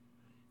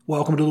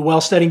Welcome to the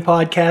Wealth Studying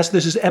Podcast.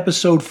 This is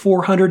episode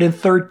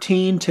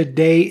 413.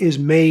 Today is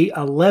May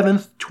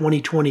 11th,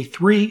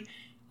 2023.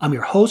 I'm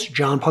your host,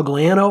 John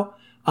Pugliano.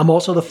 I'm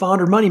also the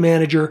founder and money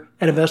manager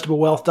at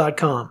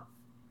investablewealth.com.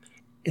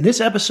 In this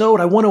episode,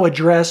 I want to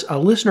address a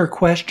listener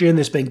question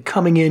that's been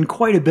coming in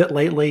quite a bit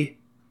lately.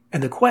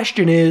 And the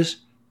question is,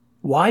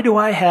 why do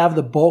I have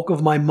the bulk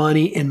of my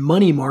money in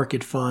money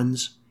market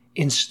funds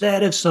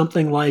instead of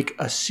something like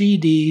a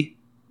CD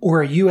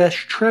or a U.S.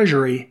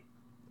 Treasury?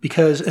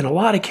 Because in a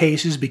lot of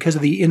cases, because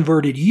of the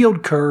inverted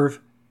yield curve,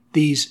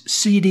 these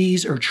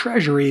CDs or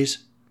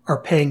treasuries are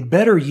paying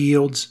better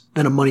yields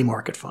than a money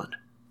market fund.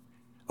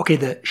 Okay,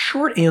 the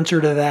short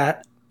answer to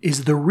that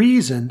is the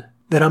reason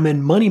that I'm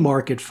in money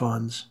market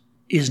funds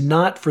is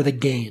not for the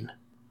gain.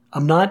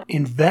 I'm not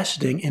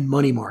investing in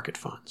money market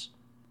funds.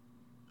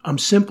 I'm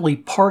simply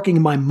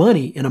parking my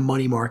money in a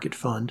money market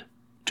fund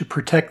to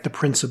protect the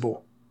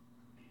principal.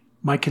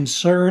 My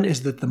concern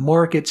is that the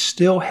market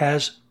still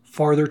has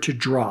farther to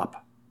drop.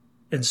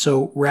 And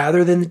so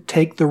rather than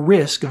take the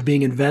risk of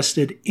being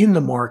invested in the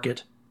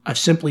market, I've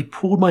simply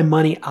pulled my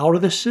money out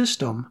of the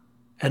system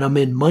and I'm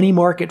in money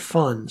market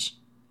funds,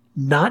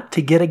 not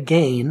to get a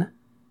gain,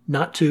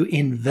 not to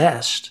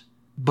invest,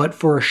 but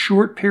for a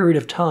short period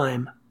of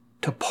time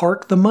to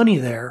park the money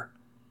there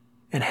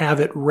and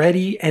have it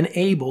ready and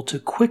able to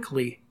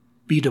quickly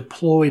be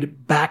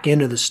deployed back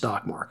into the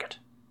stock market.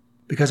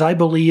 Because I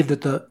believe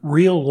that the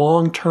real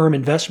long-term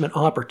investment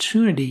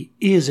opportunity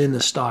is in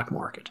the stock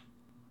market.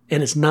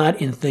 And it's not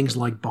in things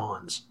like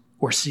bonds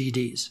or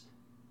CDs.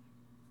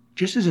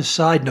 Just as a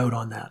side note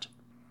on that,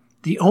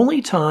 the only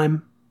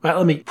time,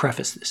 let me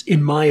preface this,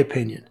 in my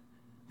opinion,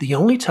 the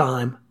only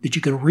time that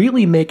you can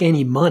really make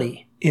any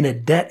money in a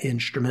debt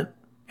instrument,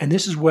 and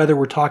this is whether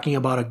we're talking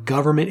about a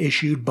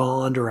government-issued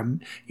bond or a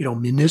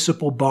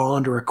municipal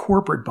bond or a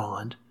corporate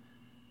bond,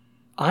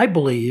 I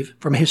believe,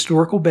 from a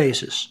historical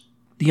basis,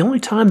 the only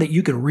time that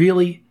you can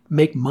really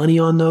make money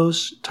on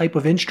those type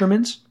of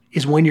instruments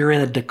is when you're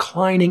in a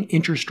declining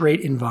interest rate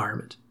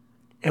environment.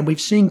 And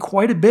we've seen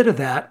quite a bit of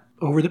that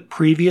over the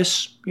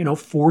previous,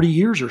 40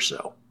 years or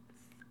so.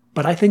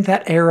 But I think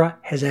that era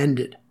has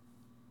ended.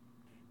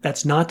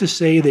 That's not to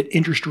say that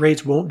interest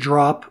rates won't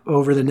drop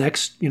over the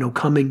next,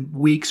 coming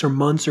weeks or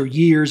months or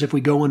years if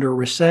we go into a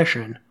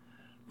recession.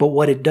 But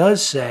what it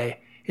does say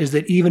is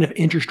that even if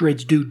interest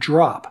rates do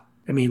drop,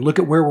 look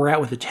at where we're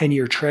at with the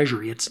 10-year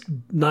Treasury. It's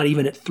not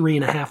even at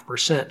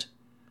 3.5%.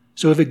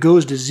 So if it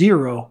goes to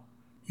zero,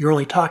 you're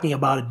only talking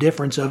about a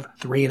difference of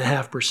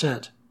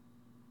 3.5%.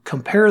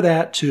 Compare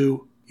that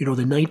to, the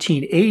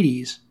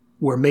 1980s,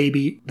 where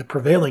maybe the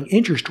prevailing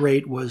interest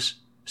rate was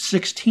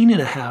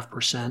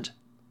 16.5%,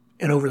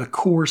 and over the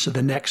course of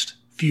the next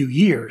few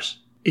years,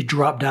 it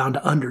dropped down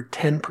to under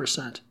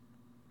 10%.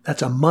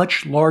 That's a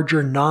much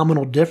larger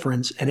nominal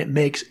difference, and it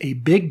makes a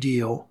big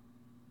deal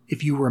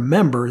if you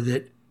remember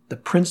that the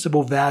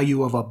principal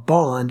value of a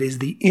bond is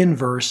the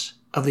inverse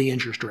of the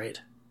interest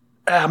rate.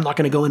 I'm not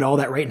going to go into all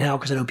that right now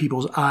because I know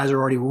people's eyes are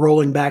already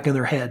rolling back in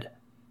their head.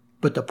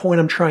 But the point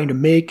I'm trying to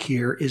make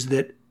here is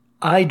that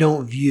I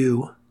don't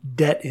view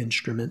debt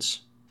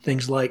instruments,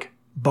 things like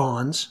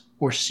bonds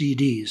or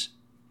CDs,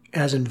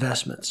 as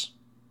investments.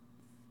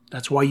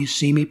 That's why you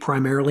see me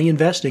primarily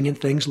investing in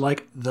things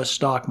like the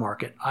stock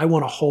market. I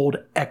want to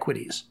hold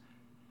equities.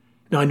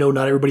 Now, I know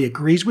not everybody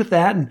agrees with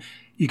that, and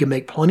you can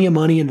make plenty of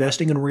money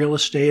investing in real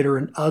estate or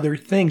in other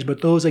things,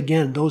 but those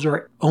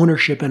are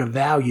ownership and a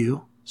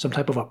value, some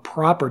type of a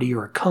property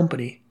or a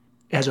company,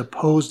 as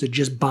opposed to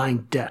just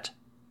buying debt.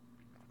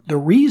 The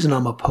reason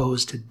I'm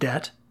opposed to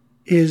debt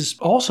is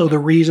also the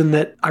reason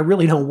that I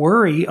really don't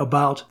worry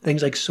about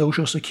things like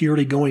Social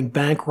Security going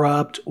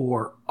bankrupt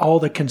or all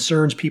the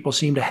concerns people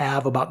seem to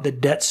have about the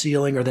debt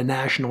ceiling or the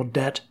national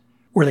debt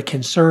or the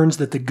concerns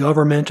that the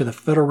government or the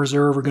Federal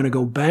Reserve are going to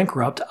go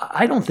bankrupt.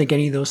 I don't think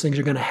any of those things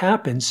are going to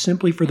happen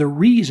simply for the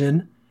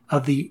reason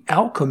of the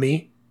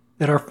alchemy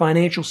that our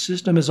financial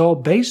system is all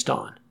based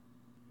on,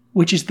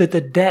 which is that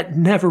the debt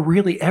never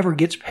really ever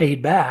gets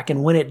paid back,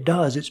 and when it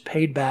does, it's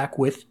paid back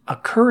with a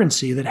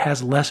currency that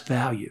has less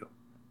value.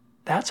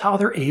 That's how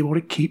they're able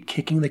to keep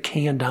kicking the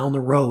can down the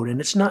road, and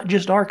it's not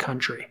just our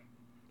country.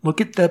 Look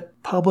at the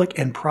public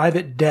and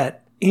private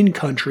debt in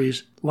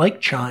countries like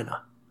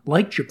China,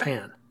 like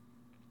Japan.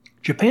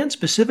 Japan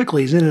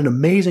specifically is in an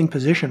amazing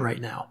position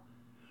right now.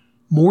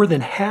 More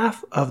than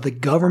half of the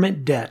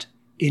government debt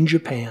in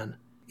Japan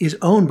is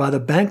owned by the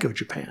Bank of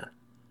Japan.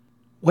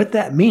 What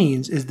that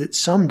means is that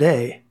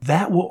someday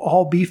that will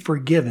all be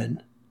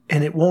forgiven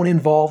and it won't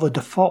involve a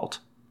default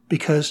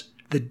because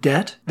the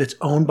debt that's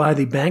owned by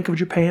the Bank of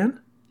Japan,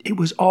 it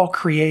was all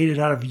created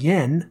out of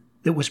yen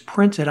that was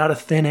printed out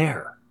of thin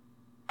air.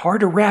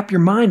 Hard to wrap your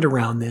mind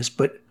around this,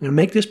 but I'm going to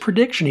make this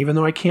prediction even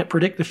though I can't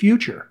predict the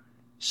future.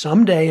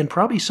 Someday, and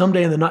probably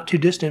someday in the not too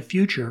distant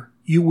future,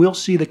 you will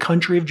see the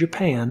country of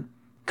Japan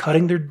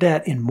cutting their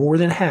debt in more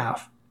than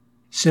half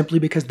simply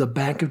because the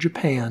Bank of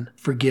Japan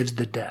forgives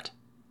the debt.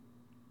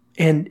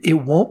 And it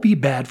won't be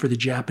bad for the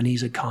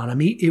Japanese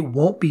economy. It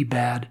won't be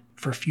bad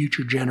for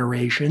future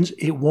generations.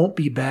 It won't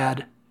be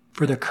bad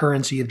for the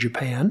currency of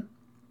Japan.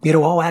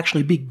 It'll all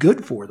actually be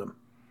good for them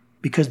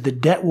because the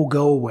debt will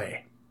go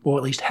away, or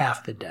at least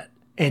half the debt.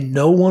 And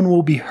no one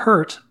will be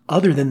hurt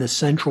other than the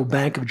Central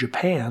Bank of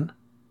Japan.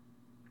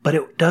 But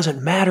it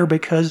doesn't matter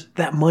because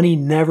that money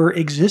never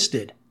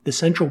existed. The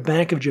Central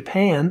Bank of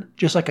Japan,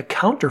 just like a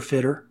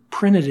counterfeiter,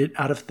 printed it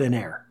out of thin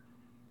air.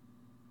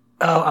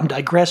 Oh, I'm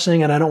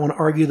digressing and I don't want to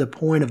argue the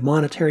point of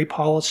monetary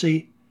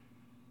policy,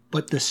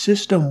 but the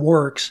system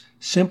works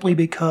simply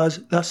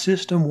because the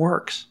system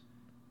works.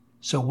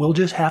 So we'll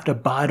just have to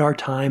bide our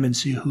time and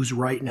see who's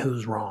right and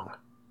who's wrong.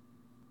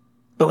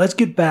 But let's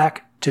get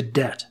back to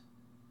debt.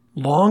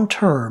 Long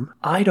term,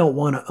 I don't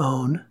want to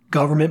own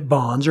government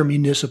bonds or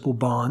municipal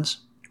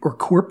bonds or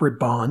corporate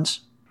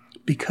bonds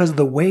because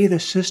the way the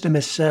system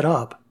is set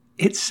up,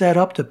 it's set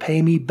up to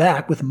pay me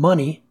back with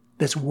money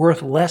that's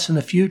worth less in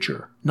the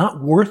future.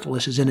 Not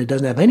worthless as in it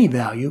doesn't have any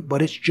value,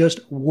 but it's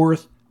just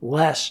worth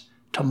less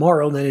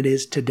tomorrow than it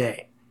is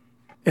today.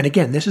 And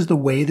again, this is the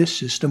way this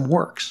system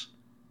works.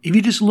 If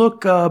you just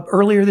look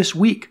earlier this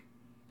week,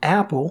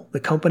 Apple, the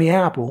company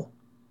Apple,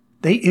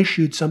 they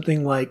issued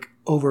something like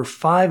over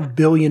 $5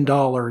 billion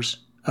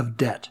of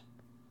debt.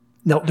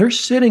 Now, they're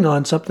sitting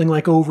on something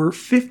like over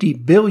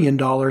 $50 billion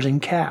in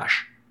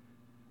cash.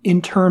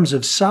 In terms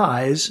of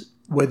size,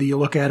 whether you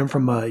look at them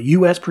from a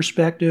U.S.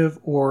 perspective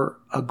or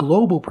a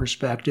global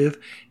perspective,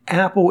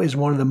 Apple is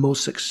one of the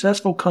most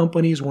successful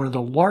companies, one of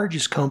the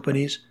largest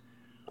companies,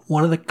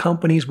 one of the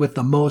companies with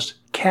the most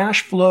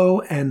cash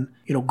flow and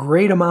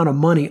great amount of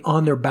money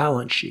on their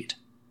balance sheet.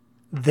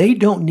 They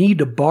don't need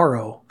to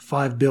borrow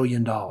 $5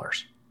 billion.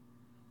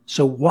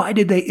 So why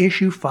did they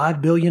issue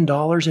 $5 billion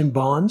in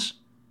bonds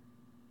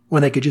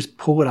when they could just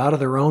pull it out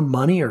of their own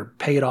money or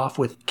pay it off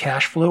with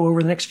cash flow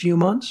over the next few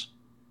months?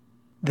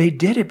 They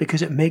did it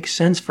because it makes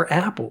sense for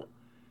Apple.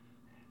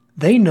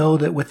 They know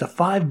that with the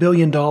 $5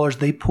 billion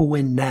they pull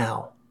in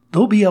now,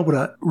 they'll be able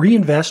to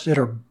reinvest it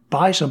or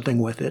buy something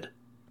with it.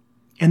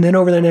 And then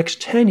over the next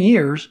 10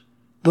 years,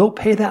 they'll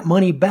pay that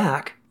money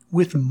back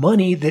with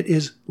money that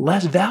is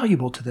less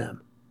valuable to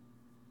them.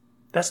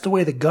 That's the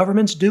way the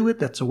governments do it.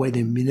 That's the way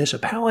the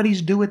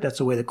municipalities do it. That's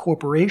the way the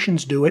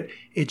corporations do it.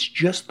 It's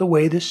just the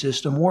way the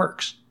system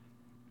works.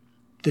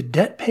 The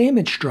debt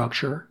payment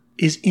structure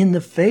is in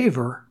the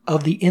favor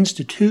of the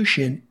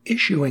institution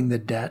issuing the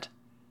debt,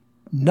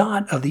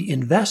 not of the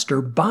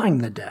investor buying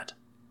the debt.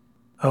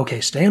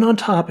 Okay, staying on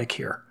topic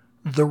here.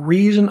 The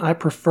reason I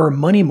prefer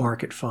money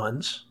market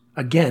funds,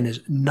 again,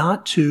 is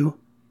not to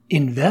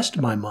invest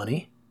my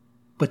money,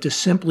 but to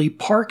simply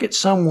park it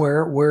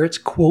somewhere where it's,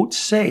 quote,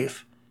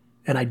 safe,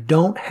 and I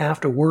don't have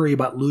to worry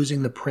about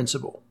losing the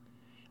principal.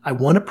 I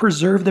want to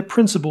preserve the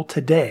principal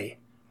today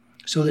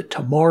so that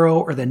tomorrow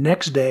or the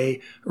next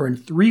day or in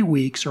 3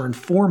 weeks or in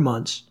 4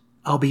 months,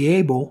 I'll be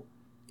able,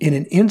 in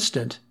an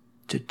instant,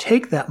 to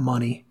take that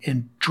money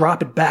and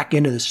drop it back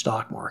into the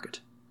stock market.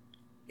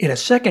 In a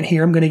second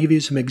here, I'm going to give you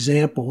some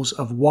examples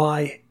of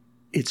why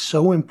it's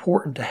so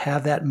important to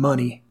have that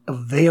money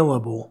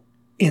available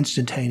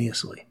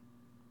instantaneously.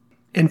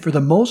 And for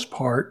the most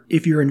part,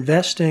 if you're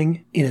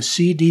investing in a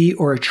CD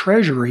or a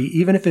Treasury,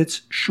 even if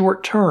it's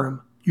short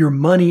term, your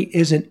money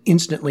isn't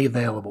instantly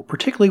available,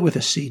 particularly with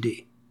a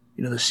CD.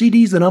 The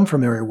CDs that I'm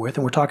familiar with,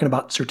 and we're talking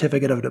about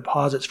certificate of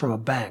deposits from a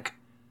bank,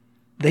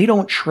 they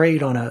don't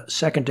trade on a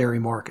secondary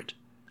market.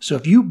 So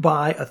if you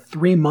buy a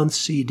 3-month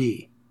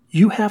CD,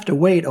 you have to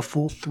wait a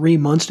full 3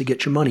 months to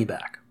get your money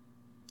back.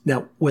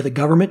 Now, with a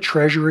government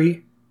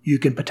Treasury, you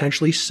can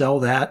potentially sell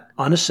that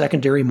on a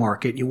secondary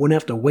market. You wouldn't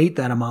have to wait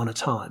that amount of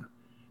time.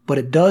 But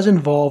it does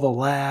involve a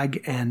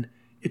lag, and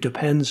it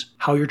depends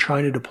how you're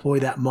trying to deploy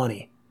that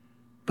money.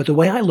 But the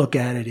way I look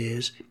at it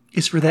is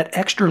for that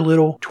extra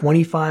little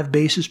 25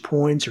 basis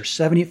points or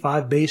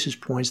 75 basis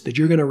points that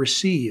you're going to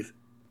receive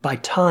by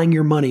tying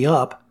your money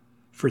up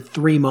for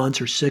 3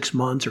 months or 6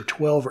 months or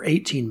 12 or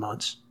 18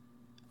 months.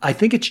 I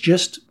think it's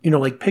just,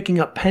 like picking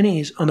up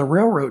pennies on the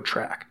railroad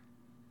track.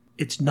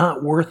 It's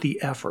not worth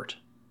the effort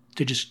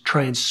to just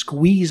try and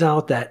squeeze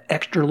out that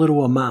extra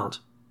little amount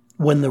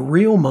when the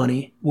real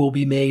money will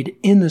be made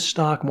in the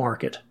stock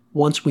market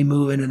once we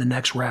move into the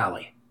next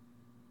rally.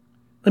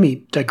 Let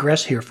me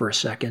digress here for a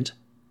second.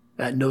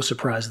 No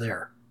surprise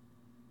there.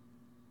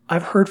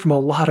 I've heard from a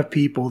lot of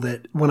people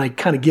that when I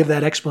kind of give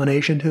that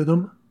explanation to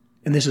them,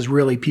 and this is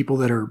really people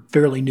that are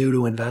fairly new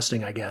to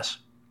investing, I guess,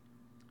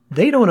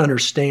 they don't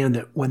understand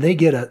that when they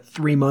get a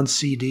 3-month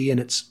CD and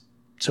it's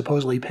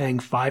supposedly paying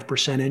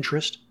 5%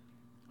 interest,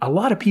 a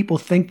lot of people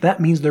think that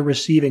means they're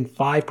receiving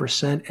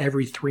 5%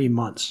 every 3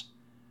 months,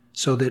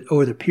 so that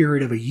over the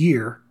period of a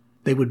year,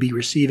 they would be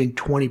receiving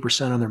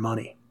 20% on their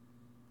money.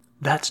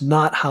 That's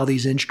not how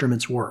these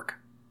instruments work.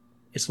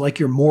 It's like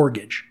your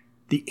mortgage.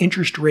 The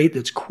interest rate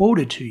that's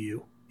quoted to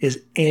you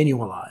is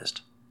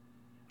annualized.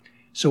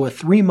 So a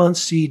 3-month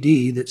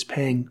CD that's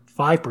paying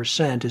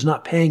 5% is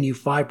not paying you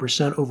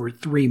 5% over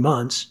 3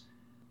 months.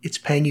 It's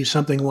paying you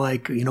something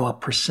like,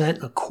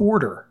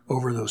 1.25%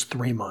 over those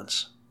 3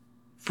 months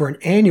for an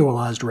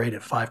annualized rate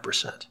of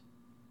 5%.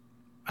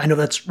 I know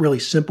that's really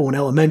simple and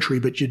elementary,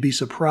 but you'd be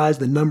surprised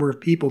the number of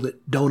people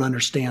that don't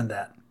understand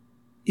that,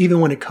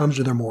 even when it comes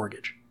to their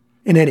mortgage.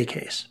 In any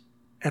case,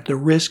 at the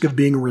risk of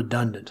being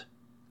redundant,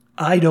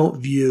 I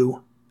don't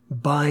view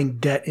buying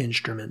debt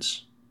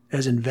instruments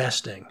as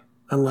investing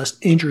unless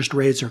interest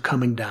rates are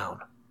coming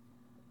down.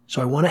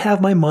 So I want to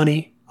have my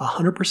money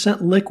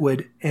 100%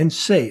 liquid and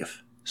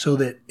safe so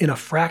that in a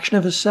fraction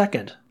of a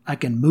second, I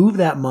can move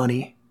that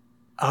money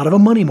out of a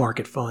money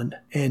market fund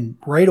and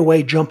right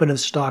away jump into the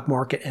stock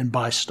market and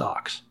buy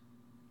stocks.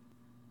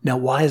 Now,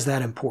 why is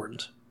that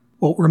important?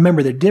 Well,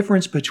 remember the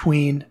difference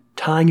between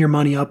tying your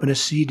money up in a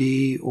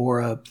CD or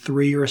a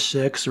 3 or a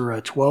 6 or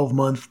a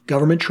 12-month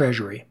government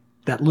treasury,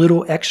 that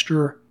little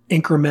extra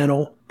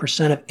incremental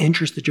percent of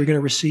interest that you're going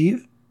to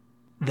receive,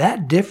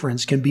 that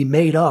difference can be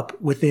made up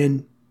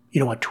within, a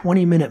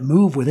 20-minute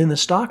move within the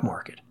stock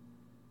market.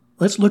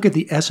 Let's look at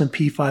the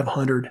S&P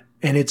 500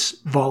 and its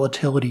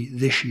volatility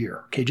this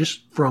year. Okay,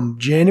 just from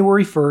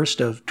January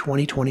 1st of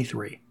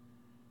 2023.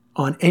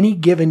 On any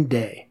given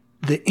day,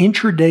 the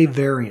intraday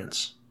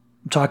variance,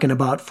 I'm talking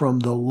about from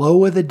the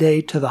low of the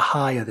day to the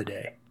high of the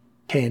day.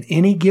 Okay, in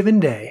any given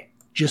day,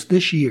 just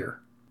this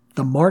year,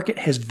 the market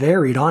has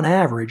varied on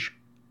average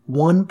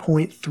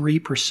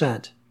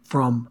 1.3%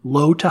 from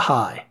low to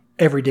high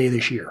every day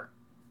this year.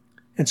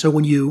 And so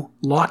when you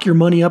lock your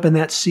money up in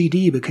that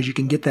CD because you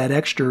can get that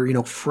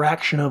extra,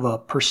 fraction of a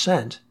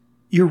percent,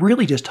 you're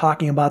really just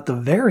talking about the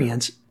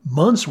variance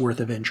months worth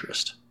of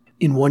interest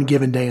in one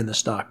given day in the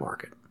stock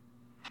market.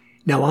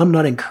 Now, I'm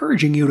not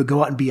encouraging you to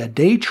go out and be a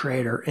day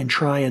trader and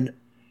try and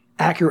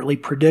accurately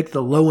predict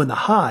the low and the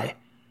high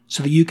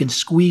so that you can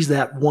squeeze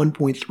that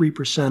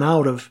 1.3%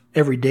 out of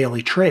every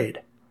daily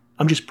trade.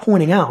 I'm just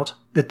pointing out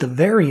that the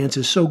variance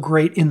is so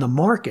great in the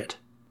market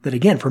that,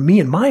 again, for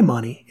me and my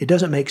money, it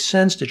doesn't make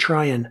sense to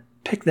try and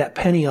pick that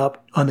penny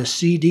up on the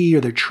CD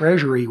or the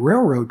Treasury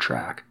railroad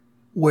track,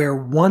 where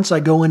once I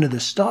go into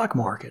the stock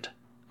market,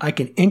 I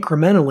can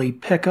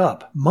incrementally pick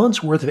up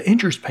months worth of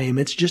interest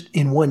payments just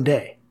in one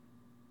day.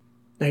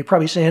 Now you're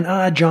probably saying,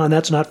 John,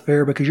 that's not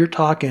fair because you're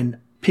talking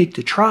peak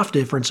to trough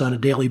difference on a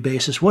daily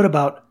basis. What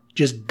about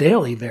just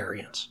daily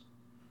variance?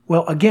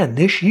 Well, again,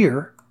 this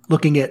year,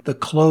 looking at the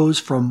close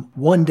from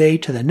one day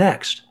to the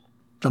next,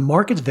 the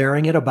market's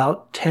varying at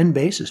about 10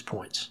 basis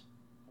points.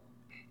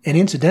 And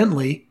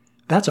incidentally,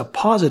 that's a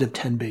positive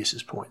 10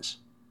 basis points.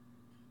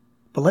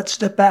 But let's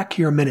step back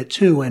here a minute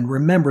too and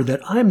remember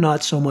that I'm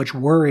not so much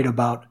worried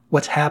about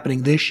what's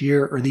happening this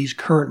year or these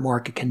current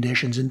market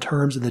conditions in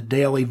terms of the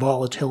daily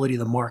volatility of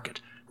the market.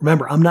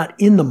 Remember, I'm not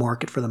in the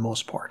market for the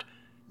most part.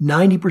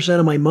 90%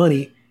 of my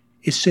money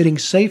is sitting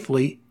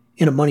safely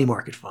in a money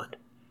market fund.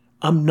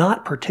 I'm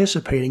not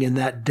participating in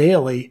that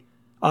daily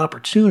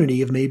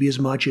opportunity of maybe as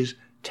much as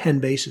 10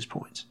 basis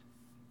points.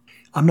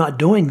 I'm not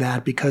doing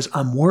that because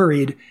I'm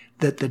worried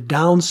that the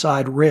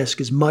downside risk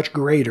is much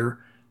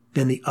greater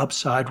than the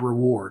upside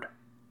reward.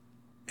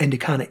 And to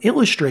kind of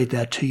illustrate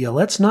that to you,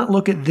 let's not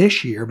look at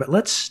this year, but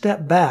let's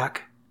step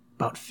back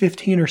about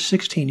 15 or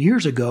 16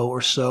 years ago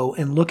or so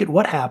and look at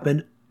what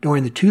happened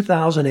during the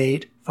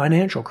 2008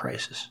 financial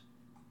crisis.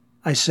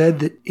 I said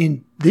that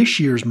in this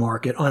year's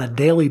market, on a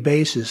daily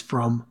basis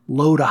from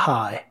low to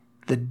high,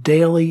 the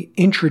daily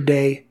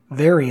intraday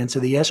variance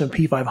of the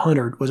S&P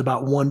 500 was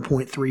about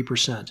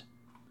 1.3%.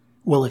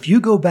 Well, if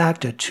you go back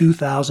to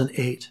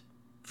 2008,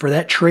 for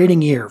that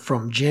trading year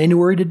from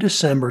January to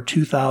December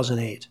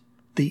 2008,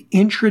 the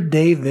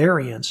intraday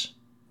variance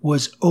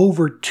was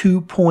over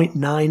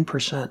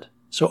 2.9%.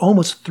 So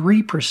almost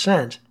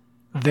 3%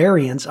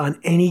 variance on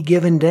any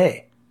given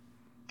day.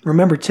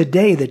 Remember,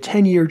 today the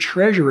 10-year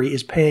Treasury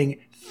is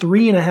paying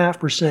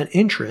 3.5%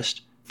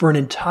 interest for an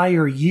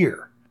entire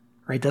year.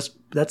 Right?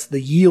 That's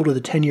the yield of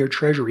the 10-year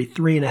Treasury,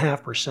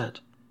 3.5%.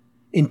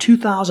 In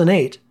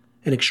 2008,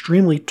 an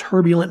extremely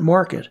turbulent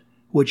market,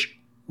 which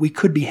we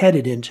could be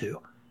headed into,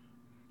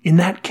 in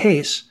that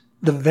case,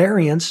 the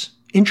variance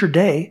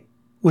intraday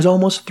was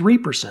almost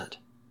 3%.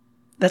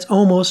 That's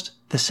almost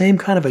the same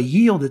kind of a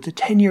yield that the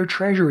 10-year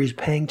Treasury is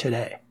paying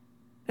today.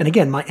 And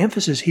again, my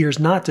emphasis here is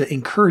not to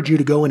encourage you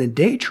to go in and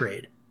day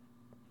trade,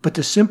 but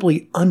to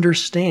simply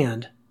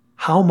understand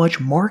how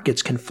much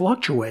markets can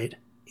fluctuate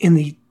in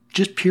the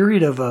just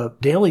period of a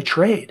daily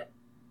trade.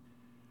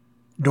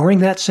 During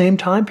that same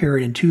time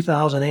period in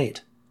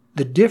 2008,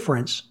 the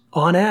difference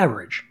on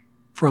average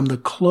from the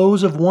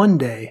close of one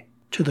day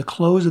to the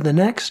close of the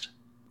next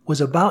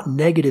was about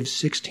negative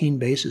 16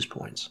 basis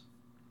points.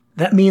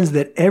 That means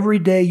that every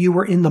day you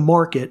were in the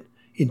market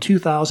in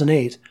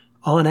 2008,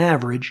 on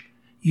average,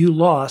 you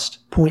lost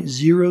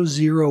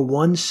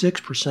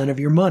 0.0016% of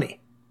your money.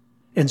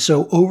 And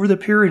so over the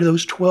period of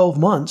those 12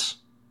 months,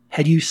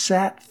 had you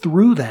sat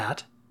through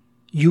that,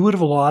 you would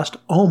have lost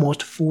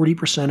almost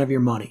 40% of your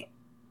money.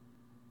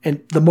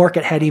 And the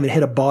market hadn't even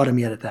hit a bottom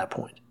yet at that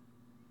point.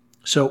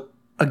 So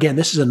again,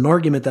 this is an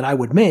argument that I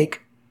would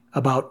make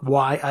about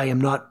why I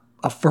am not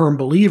a firm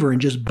believer in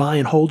just buy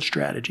and hold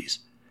strategies.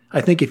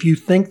 I think if you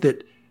think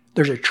that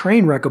there's a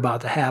train wreck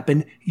about to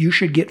happen, you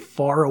should get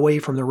far away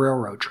from the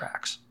railroad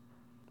tracks.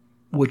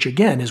 Which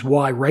again is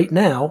why right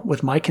now,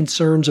 with my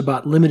concerns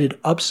about limited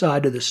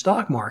upside to the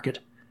stock market,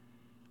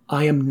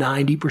 I am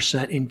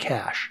 90% in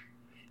cash.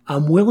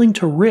 I'm willing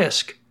to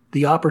risk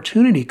the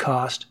opportunity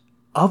cost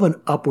of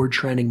an upward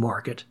trending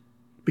market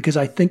because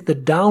I think the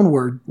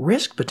downward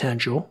risk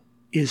potential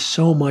is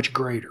so much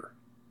greater.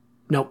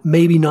 Now,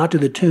 maybe not to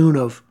the tune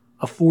of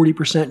a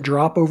 40%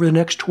 drop over the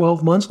next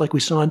 12 months like we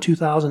saw in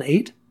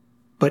 2008,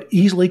 but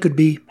easily could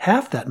be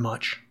half that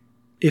much,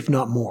 if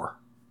not more.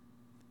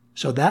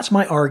 So that's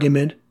my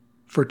argument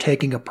for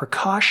taking a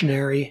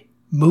precautionary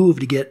move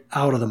to get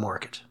out of the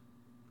market.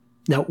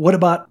 Now, what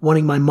about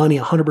wanting my money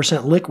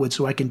 100% liquid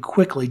so I can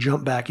quickly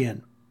jump back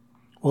in?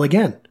 Well,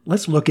 again,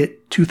 let's look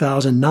at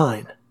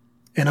 2009.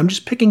 And I'm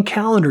just picking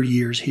calendar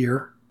years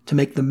here to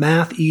make the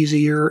math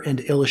easier and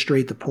to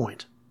illustrate the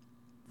point.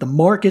 The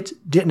market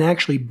didn't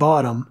actually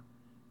bottom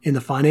in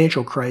the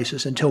financial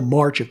crisis until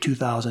March of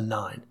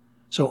 2009.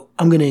 So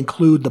I'm going to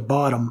include the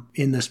bottom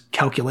in this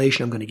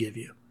calculation I'm going to give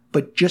you.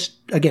 But just,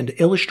 again,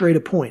 to illustrate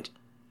a point,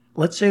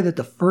 let's say that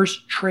the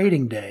first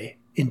trading day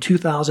in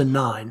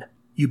 2009,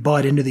 you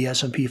bought into the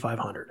S&P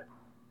 500.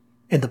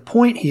 And the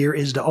point here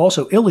is to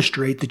also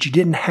illustrate that you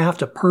didn't have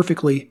to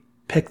perfectly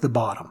pick the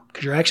bottom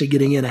because you're actually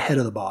getting in ahead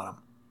of the bottom.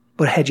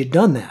 But had you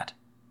done that,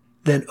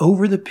 then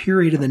over the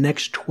period of the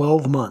next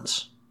 12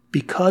 months,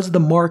 because the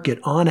market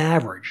on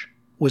average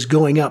was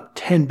going up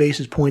 10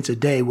 basis points a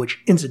day,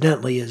 which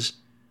incidentally is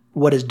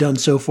what is done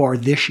so far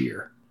this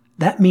year,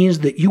 that means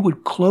that you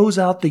would close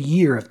out the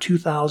year of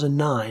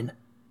 2009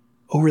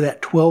 over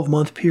that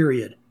 12-month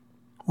period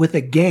with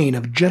a gain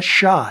of just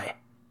shy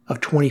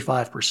of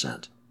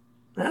 25%.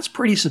 That's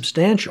pretty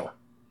substantial.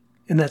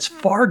 And that's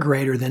far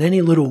greater than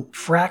any little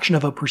fraction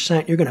of a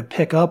percent you're going to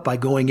pick up by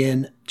going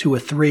in to a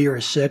 3 or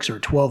a 6 or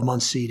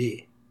 12-month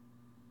CD.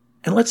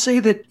 And let's say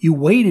that you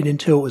waited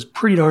until it was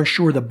pretty darn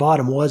sure the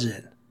bottom was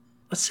in.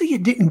 Let's say you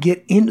didn't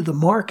get into the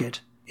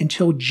market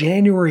until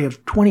January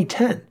of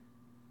 2010.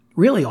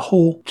 Really a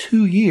whole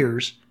 2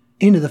 years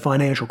into the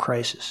financial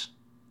crisis.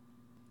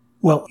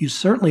 Well, you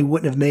certainly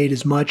wouldn't have made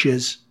as much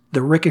as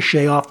the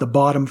ricochet off the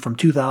bottom from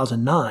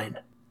 2009.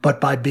 But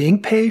by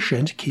being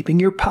patient, keeping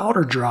your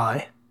powder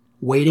dry,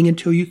 waiting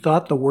until you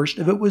thought the worst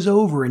of it was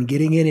over and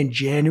getting in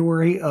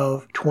January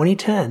of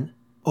 2010,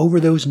 over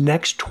those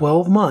next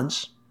 12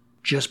 months,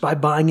 just by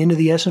buying into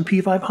the S&P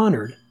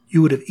 500,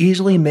 you would have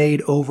easily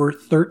made over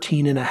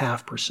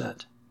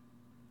 13.5%.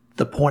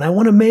 The point I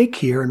want to make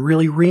here and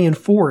really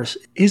reinforce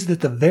is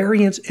that the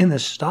variance in the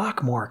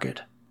stock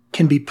market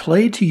can be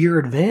played to your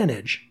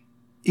advantage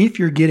if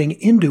you're getting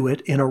into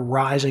it in a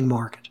rising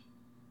market.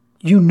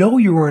 You know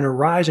you are in a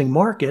rising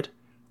market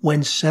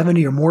when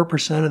 70 or more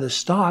percent of the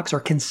stocks are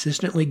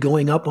consistently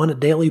going up on a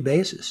daily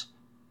basis.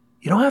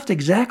 You don't have to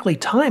exactly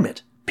time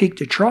it, peak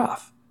to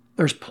trough.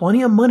 There's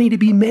plenty of money to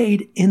be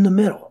made in the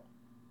middle.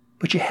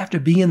 But you have to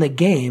be in the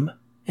game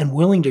and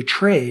willing to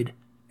trade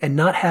and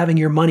not having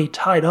your money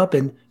tied up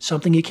in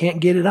something you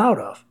can't get it out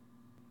of.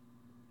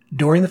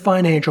 During the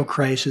financial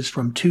crisis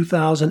from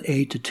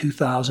 2008 to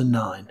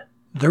 2009,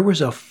 there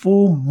was a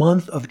full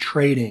month of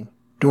trading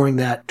during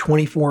that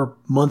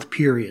 24-month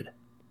period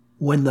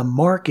when the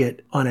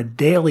market on a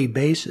daily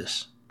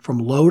basis from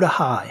low to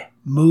high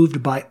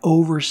moved by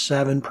over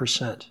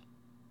 7%.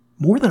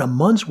 More than a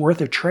month's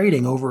worth of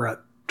trading over a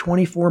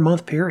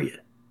 24-month period.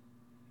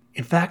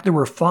 In fact, there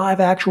were 5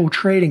 actual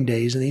trading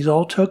days, and these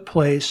all took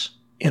place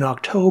in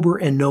October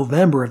and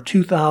November of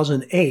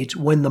 2008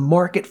 when the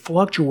market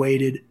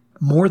fluctuated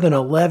more than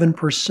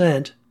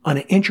 11% on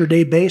an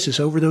intraday basis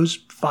over those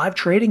 5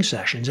 trading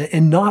sessions,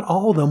 and not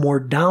all of them were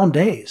down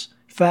days.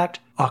 In fact,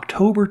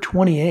 October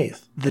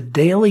 28th, the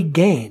daily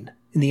gain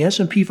in the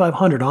S&P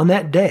 500 on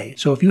that day,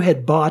 so if you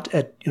had bought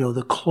at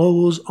the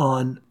close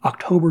on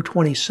October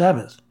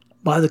 27th,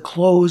 by the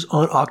close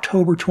on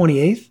October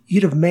 28th,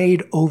 you'd have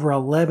made over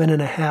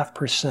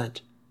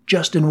 11.5%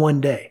 just in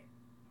one day.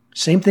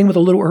 Same thing with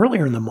a little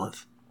earlier in the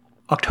month.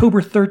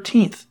 October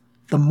 13th,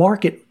 the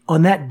market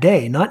on that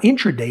day, not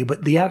intraday,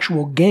 but the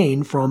actual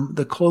gain from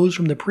the close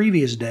from the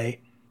previous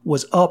day,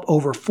 was up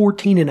over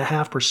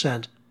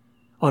 14.5%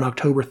 on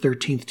October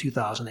 13th,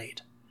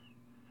 2008.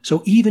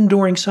 So even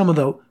during some of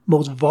the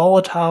most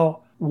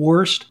volatile,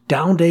 worst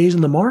down days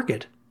in the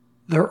market,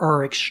 there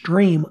are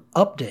extreme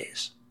up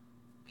days.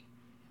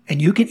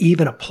 And you can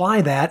even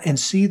apply that and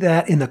see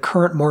that in the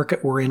current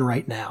market we're in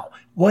right now.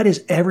 What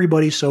is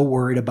everybody so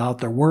worried about?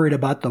 They're worried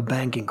about the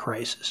banking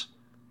crisis.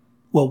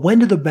 Well, when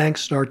did the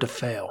banks start to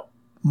fail?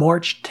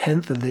 March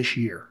 10th of this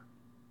year.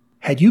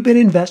 Had you been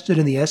invested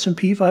in the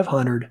S&P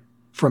 500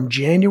 from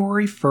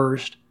January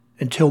 1st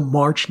until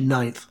March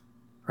 9th,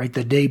 right,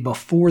 the day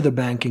before the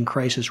banking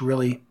crisis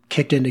really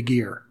kicked into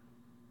gear,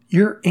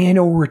 your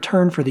annual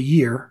return for the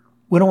year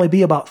would only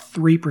be about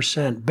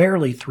 3%,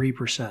 barely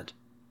 3%.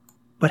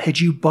 But had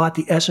you bought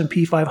the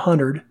S&P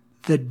 500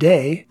 the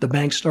day the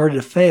bank started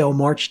to fail,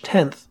 March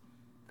 10th,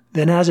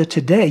 then as of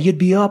today, you'd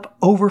be up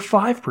over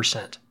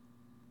 5%.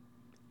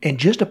 And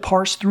just to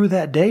parse through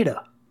that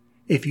data,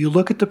 if you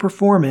look at the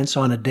performance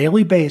on a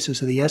daily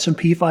basis of the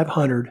S&P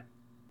 500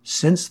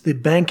 since the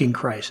banking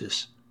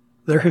crisis,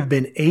 there have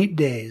been 8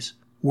 days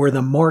where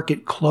the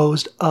market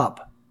closed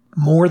up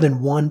more than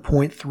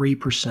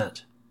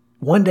 1.3%.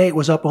 One day it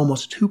was up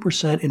almost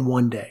 2% in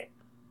one day.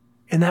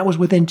 And that was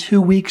within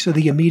 2 weeks of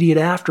the immediate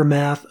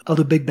aftermath of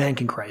the big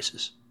banking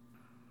crisis.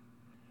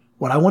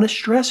 What I want to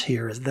stress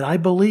here is that I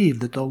believe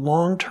that the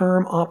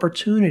long-term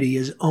opportunity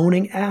is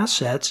owning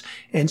assets,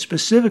 and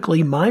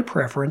specifically my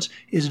preference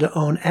is to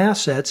own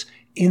assets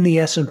in the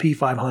S&P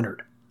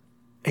 500.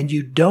 And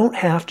you don't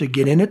have to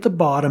get in at the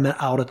bottom and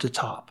out at the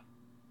top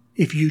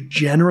if you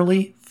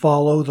generally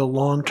follow the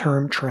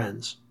long-term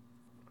trends.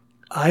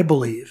 I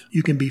believe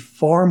you can be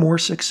far more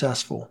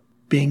successful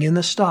being in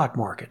the stock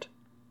market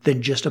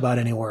than just about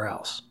anywhere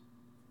else.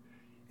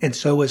 And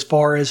so as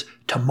far as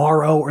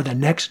tomorrow or the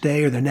next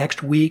day or the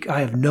next week, I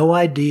have no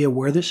idea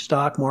where the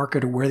stock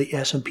market or where the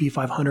S&P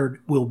 500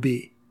 will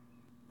be.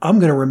 I'm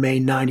going to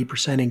remain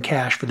 90% in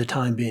cash for the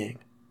time being.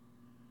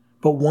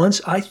 But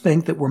once I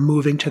think that we're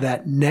moving to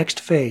that next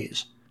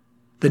phase,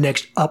 the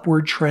next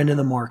upward trend in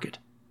the market,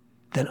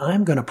 then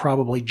I'm going to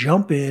probably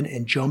jump in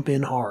and jump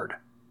in hard,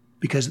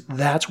 because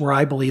that's where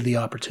I believe the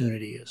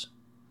opportunity is.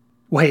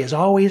 Well, hey, as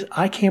always,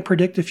 I can't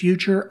predict the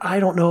future. I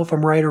don't know if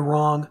I'm right or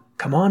wrong.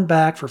 Come on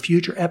back for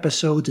future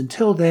episodes.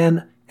 Until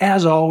then,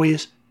 as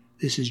always,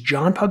 this is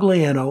John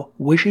Pugliano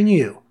wishing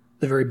you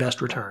the very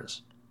best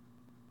returns.